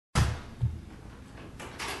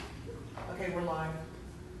Okay, we're live.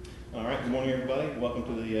 All right, good morning, everybody. Welcome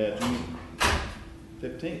to the June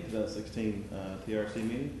 15th, 2016 TRC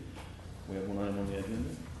meeting. We have one item on the agenda,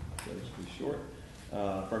 so this will be short.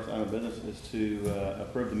 First item of business is to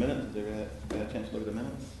approve the minutes. Has everybody had a chance to look at the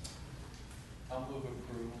minutes? I'll move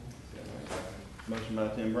approval. Motion by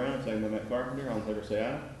Tim Brown, second by Matt Carpenter. All in favor say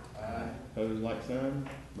aye. Aye. Opposed, like sign.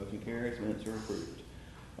 Motion carries. Minutes are approved.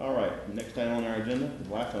 All right, next item on our agenda,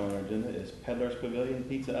 the last item on our agenda is Peddler's Pavilion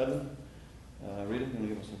Pizza Oven. Rita, you want to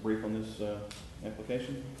give us a brief on this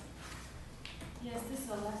application? Yes, this is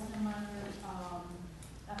a less than minor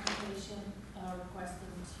application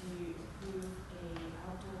requesting to approve a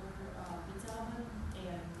outdoor pizza oven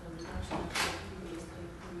and the reduction of the previously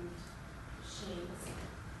approved shades.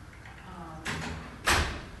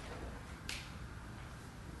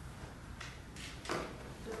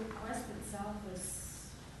 The request itself is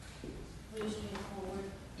pretty straightforward.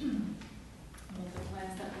 The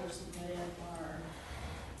plans that were submitted are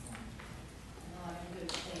not in good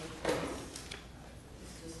shape.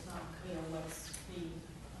 It's just not clear what's being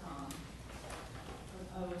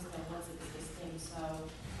proposed and what's existing. So,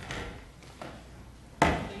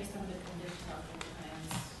 based on the condition of the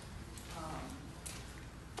plans, I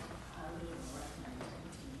would recommend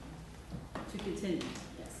To continue.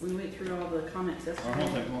 yes. We went through all the comments Hold yesterday. on.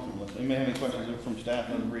 Anybody have any questions from staff?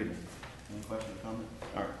 Let them read it. Any questions, comments?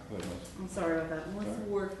 All right, go ahead, Melissa. I'm sorry about that. Melissa Sorry.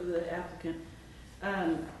 Ward for the applicant.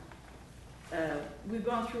 We've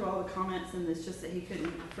gone through all the comments, and it's just that he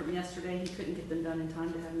couldn't, from yesterday, he couldn't get them done in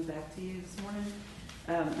time to have them back to you this morning.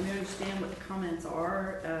 We understand what the comments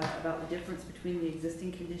are about the difference between the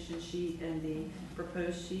existing condition sheet and the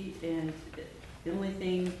proposed sheet, and the only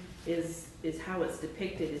thing is how it's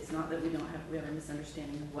depicted. It's not that we have a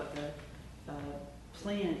misunderstanding of what the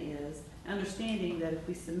plan is. Understanding that if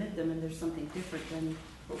we submit them and there's something different than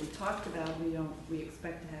what we talked about, we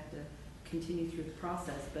expect to have to continue through the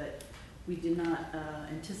process, but we did not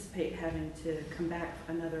anticipate having to come back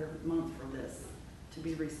another month for this to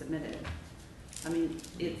be resubmitted. I mean,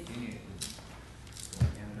 it's, One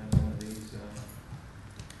of these,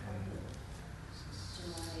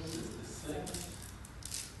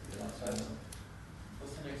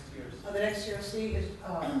 what's the next year's? The next TRC is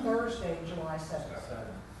Thursday, July 7th.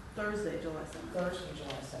 Thursday, July 7th. Thursday,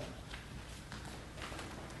 July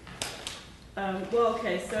 7th. Well,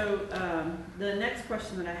 okay, so the next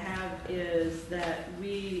question that I have is that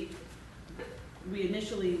we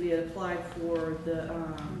initially had applied for the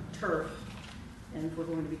turf, and we're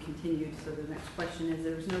going to be continued. So the next question is,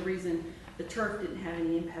 there's no reason the turf didn't have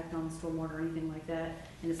any impact on the stormwater or anything like that,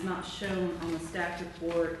 and it's not shown on the staff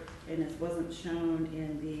report, and it wasn't shown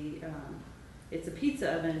in the. It's a pizza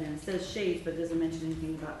oven, and it says shades, but it doesn't mention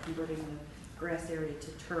anything about converting the grass area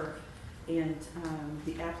to turf. And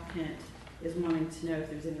the applicant is wanting to know if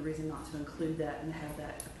there's any reason not to include that and have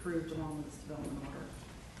that approved along with this development order.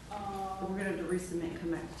 But we're going to have to resubmit and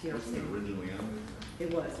come back to TRC. Wasn't it originally on?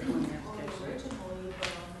 It was on the application. Originally, but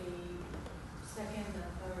on the second and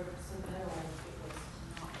third submittal, it was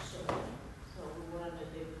not shown. So we were under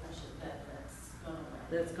the impression that that's gone away.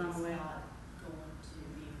 That's gone away. It's not going to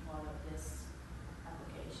be part of this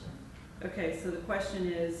application. Okay, so the question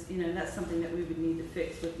is, that's something that we would need to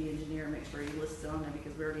fix with the engineer, make sure he lists it on there,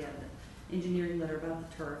 because we already have the engineering letter about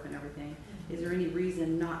the turf and everything. Is there any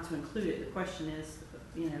reason not to include it? The question is,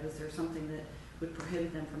 is there something that would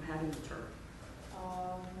prohibit them from having the turf?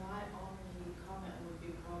 My only comment would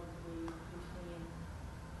be probably between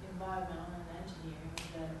environmental and engineering,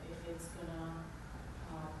 that if it's gonna,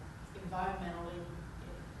 environmentally,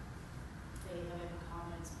 if they have any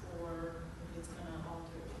comments, or if it's gonna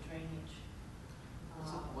alter the drainage.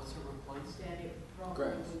 What's the replace? That it probably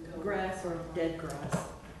Grass. would go. Grass or dead grass?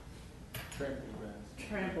 Trampled grass.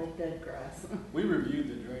 Trampled dead grass. We reviewed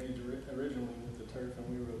the drainage originally with the turf, and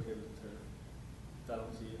we were okay with the turf. That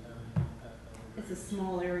was the impact on the It's a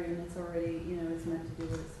small area, and it's already, it's meant to do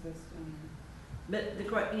what it's supposed to. But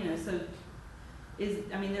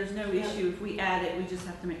there's no issue if we add it. We just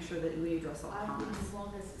have to make sure that we address all the I think comments. as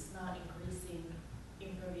long as it's not increasing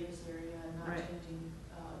impervious area and not Right. changing,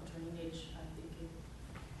 drainage, I think it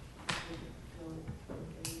would go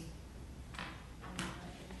okay. I think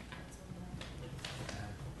that's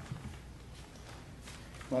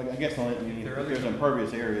all. Well, I guess if There are there's other- an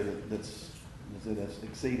impervious area that's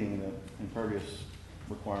exceeding the impervious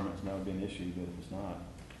requirements, that would be an issue, but if it's not,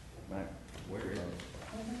 Mac, Where is it?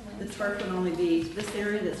 The turf would only be this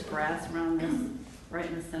area that's grass around this, right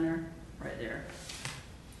in the center, right there.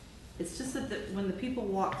 It's just that when the people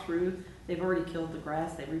walk through, they've already killed the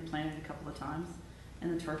grass, they replanted a couple of times,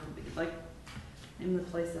 and the turf would be like in the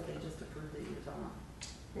place that they just approved that you were talking about.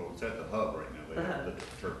 Well, it's at the hub right now, The have hub. the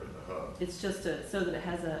turf in the hub. It's just so that it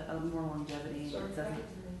has a more longevity and it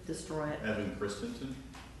doesn't destroy it. Evan Christensen?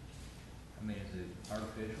 I mean, is it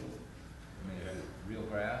artificial? I mean, is it real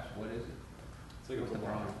grass? What is it? It's like a What's the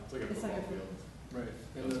football, problem? it's like a It's like football a- field.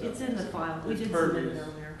 Right. It's in the file. We It's did submit it pervious.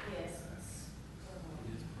 earlier. Yes.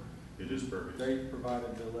 It is perfect. They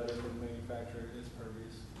provided the letter from the manufacturer, it's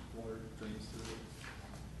pervious, water drains through it.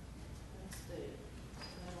 That's the,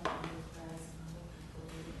 so I don't know if that's, I'm looking for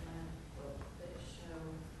the map, but they show.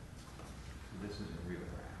 So this isn't real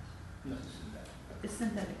grass? No. This is synthetic. It's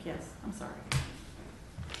synthetic, yes. I'm sorry.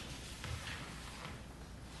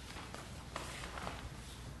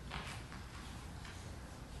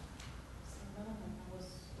 So none of them was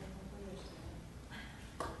looking for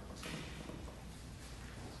yesterday.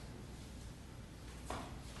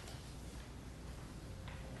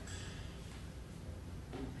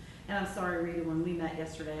 And I'm sorry, Rita, when we met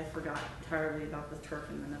yesterday, I forgot entirely about the turf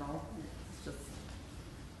in the middle. It's just,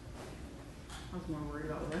 I was more worried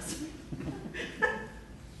about the rest of it.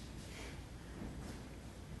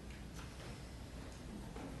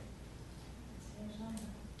 Here's one.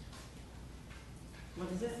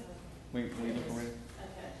 What is it? We look for it.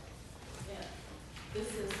 Okay, yeah, this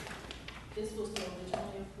was the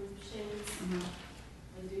originally approved shades, Mhm.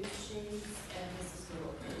 reduced shades, and this is the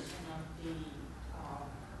location of the,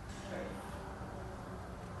 turf.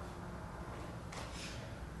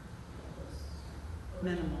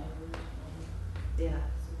 Minimal. Originally Yeah.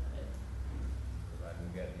 submitted. Because I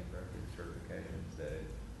haven't got any record certifications that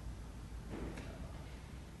it's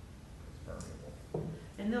permeable.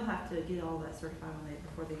 And they'll have to get all that certified when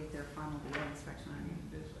before they get their final DO inspection. I mean,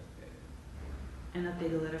 this, okay. And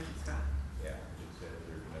update the letter from Scott. Yeah, it says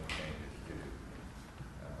there's no changes to,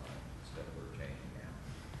 stuff we're changing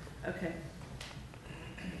now. Okay.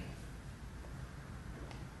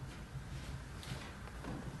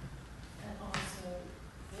 And also,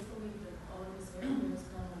 we believe that all of this area is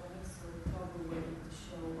gone away, so we're probably waiting to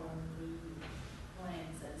show on the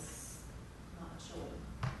plans as not showing.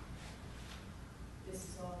 This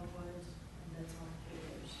is all wood, and that's all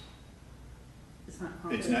pavers. It's not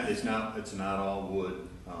concrete. It's not all wood.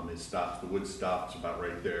 It stops, the wood stops about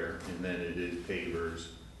right there, and then it is pavers,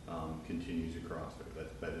 continues across there.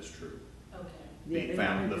 That is true. Okay. Yeah, The they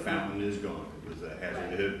fountain, don't the have fountain is gone. It was a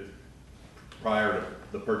hazard. It had, prior to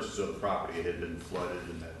the purchase of the property, it had been flooded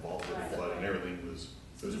and that vault had Right. flooded and everything it was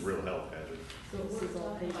a real health hazard. So So this we're is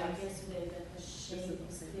all talking about pavers. yesterday that the shape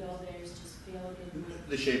is still there, it's just filled in with.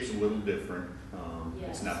 The shape's a little different.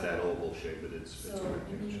 It's Yes. not that oval shape, but it's a So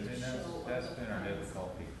rectangle we need shape. And that's been our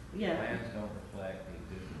difficulty. Yeah. Plans don't reflect the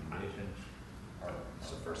existing conditions or. It's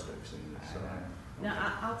the first I've seen it, so. Now,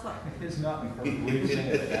 I'll talk. It's not the first we've seen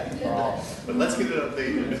it, but that's the problem. But let's get it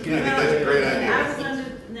updated. I Let's think get it that's a great idea. I was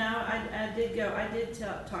under, no, I did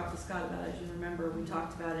talk to Scott about it, as you remember, we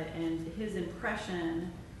talked about it, and his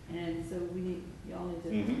impression, and so y'all need to,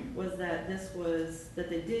 Mhm. was that that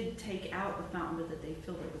they did take out the fountain, but that they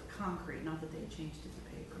filled it with concrete, not that they had changed it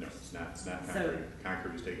to No, pavers. it's not So- concrete.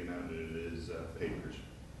 Concrete is taken out and it is pavers.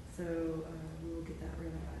 So, we will get that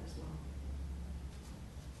ratified as well.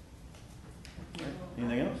 All right.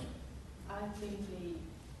 Anything else? I think the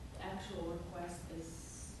actual request is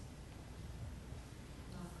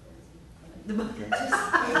not crazy.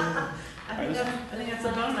 The- I think that's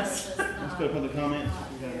a bonus. Let's go to public comments.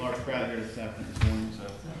 We've got a large crowd here this morning, so.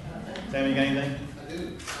 Sammy, you got anything? I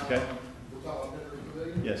do. Okay. We'll talk about Veterans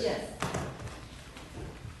Pavilion. Yes.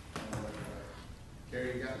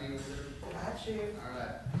 Carrie, you got me with her? Got you. All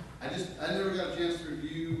right. I never got a chance to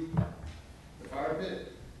review the fire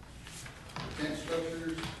pit, the tent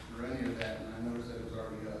structures, or any of that, and I noticed that it was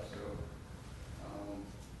already up, so,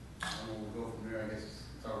 I don't know, we'll go from there, I guess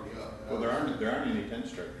it's already up. Well, there aren't any tent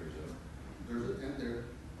structures though. There's a tent there.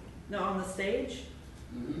 No, on the stage?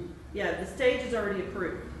 Mm-hmm. Yeah, the stage is already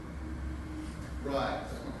approved. Right,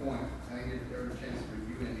 that's my point. I didn't get ever a chance to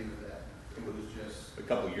review any of that. It was just. A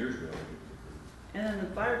couple of years ago. And then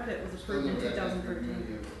the fire pit was Still approved in never got a chance to review 2013.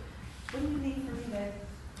 any of it. What do you need from me, babe?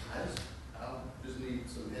 I'll just need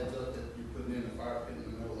some heads up that you're putting in a fire pit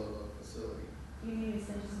in the middle of a facility. You need me to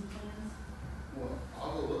send you some plans? Well,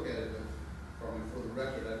 I'll go look at it, but for the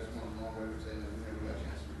record, I just want to long way to say that we never got a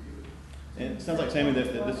chance to review it. And it sounds like, Sammy,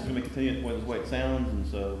 that this is gonna be continued the way it sounds, and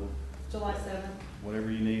so July 7th.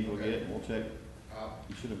 whatever you need, we'll get, and we'll check. I'll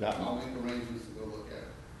You should have gotten I'll it. make arrangements to go look at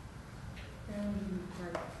it.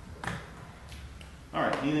 All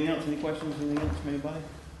right, anything else? Any questions? Anything else from anybody?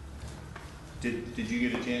 Did you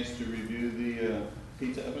get a chance to review the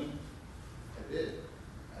pizza oven? I did.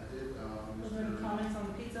 Was there any comments on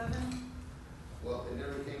the pizza oven? Well, it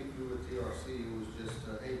never came through a TRC. It was just,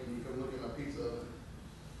 hey, can you come look at my pizza oven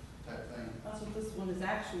type thing. That's what was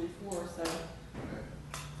actually 4, so. Okay.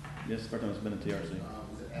 Yes, first time it's been a TRC. Is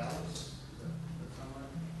it Alice? Is that sound right?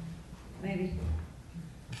 Maybe.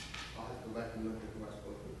 I'll have to go back and look at who I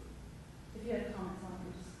spoke with. If you had comments on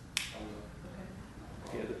it, just, I will.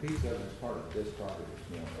 okay. Yeah, the piece of it is part of this property,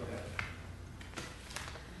 you know. Okay.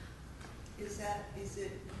 Is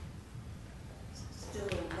it still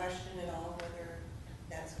in question at all whether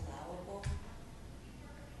that's allowable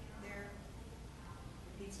there?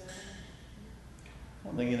 Pizza? I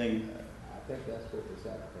don't think anything, I think that's what this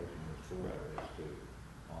application is for, is to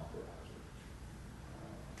authorize it.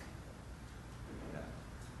 Yeah,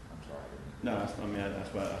 I'm sorry. no, that's, I mean,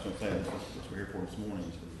 that's what I'm saying, that's what we're here for this morning,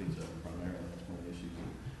 is for the pizza primarily, that's one of the issues.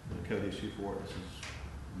 The code issue for it, this is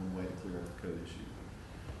one way to clear up the code issue.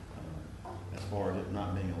 As far as it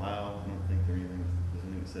not being allowed, I don't think there's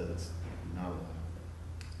anything that says it's not allowed.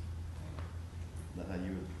 Is that how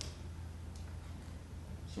you would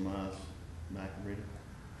surmise, Mac and Rita?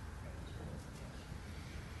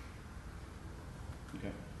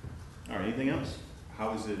 Okay. All right, anything else?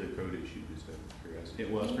 How is it a code issue, just out of curiosity?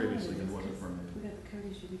 It was previously, it wasn't We permitted. got the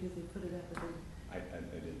code issue because they put it up at the. I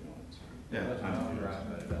didn't know, I'm sorry. Yeah. That's not authorized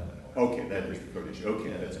by the development. Okay, that was the code issue, okay,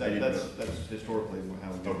 Yeah, that's, I didn't know. that's historically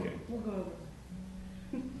how we do it. Okay. We'll go over.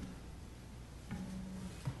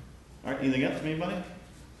 All right, anything else from anybody?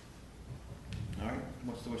 All right,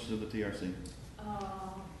 what's the wishes of the TRC?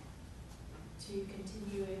 To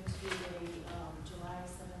continue it to the, July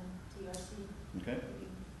 7th TRC. Okay,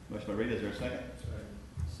 motion by Rita, is there a second?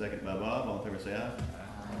 Second by Bob, all in favor say aye.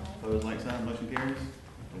 Opposed, like sign, motion carries.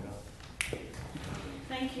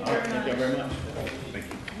 Thank you All right, very much. thank you very much. Thank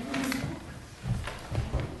you.